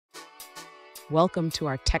Welcome to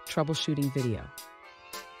our tech troubleshooting video.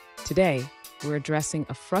 Today, we're addressing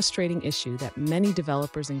a frustrating issue that many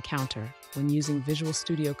developers encounter when using Visual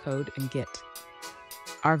Studio Code and Git.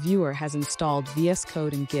 Our viewer has installed VS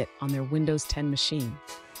Code and Git on their Windows 10 machine,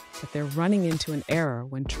 but they're running into an error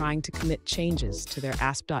when trying to commit changes to their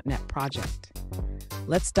ASP.NET project.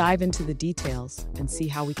 Let's dive into the details and see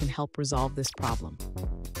how we can help resolve this problem.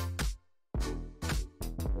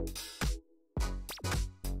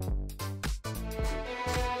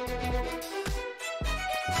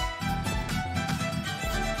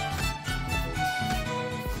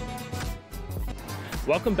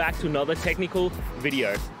 Welcome back to another technical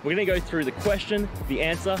video. We're gonna go through the question, the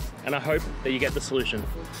answer, and I hope that you get the solution.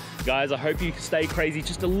 Guys, I hope you stay crazy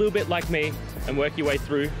just a little bit like me and work your way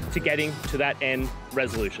through to getting to that end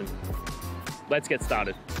resolution. Let's get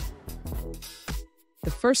started.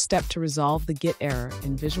 The first step to resolve the Git error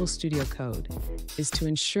in Visual Studio Code is to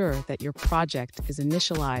ensure that your project is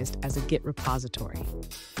initialized as a Git repository.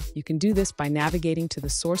 You can do this by navigating to the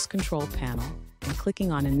Source Control panel and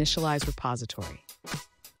clicking on Initialize Repository.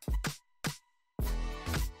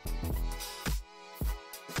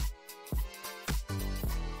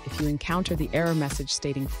 If you encounter the error message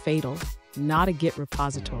stating fatal, not a Git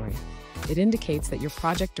repository, it indicates that your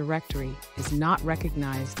project directory is not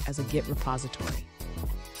recognized as a Git repository.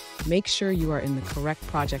 Make sure you are in the correct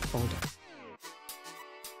project folder.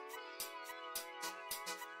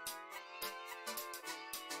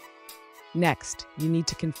 Next, you need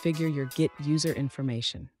to configure your Git user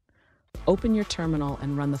information. Open your terminal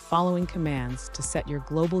and run the following commands to set your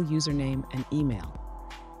global username and email.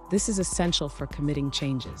 This is essential for committing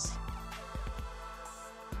changes.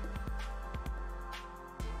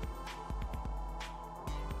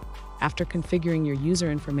 After configuring your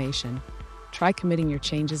user information, try committing your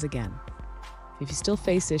changes again. If you still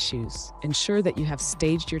face issues, ensure that you have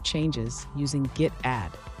staged your changes using Git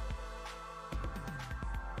add.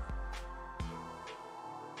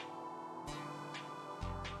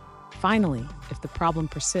 Finally, if the problem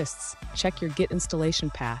persists, check your Git installation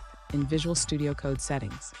path in Visual Studio Code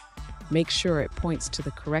settings. Make sure it points to the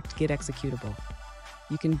correct Git executable.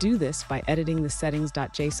 You can do this by editing the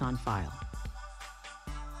settings.json file.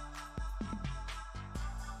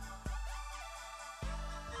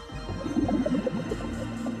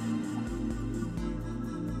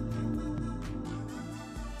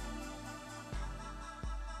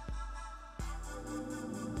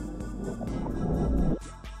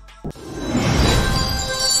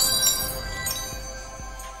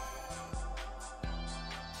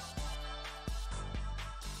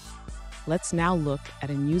 Let's now look at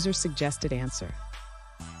a user-suggested answer.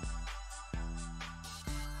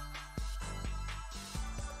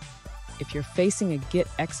 If you're facing a Git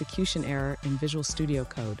execution error in Visual Studio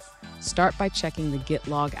Code, start by checking the Git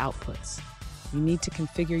log outputs. You need to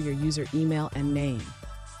configure your user email and name.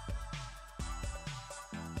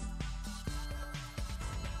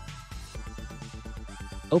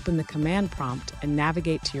 Open the command prompt and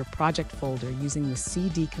navigate to your project folder using the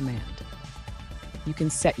cd command. You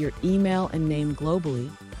can set your email and name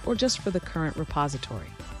globally or just for the current repository.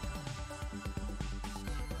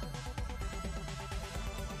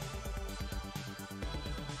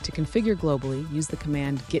 To configure globally, use the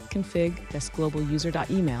command git-config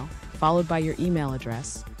globaluser.email followed by your email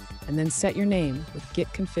address, and then set your name with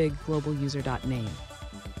git-config globaluser.name.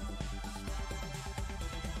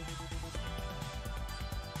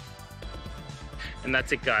 And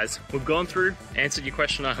that's it, guys. We've gone through, answered your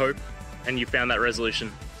question, I hope, and you found that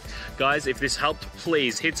resolution. Guys, if this helped,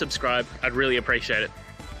 please hit subscribe. I'd really appreciate it.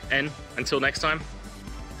 And until next time,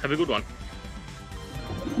 have a good one.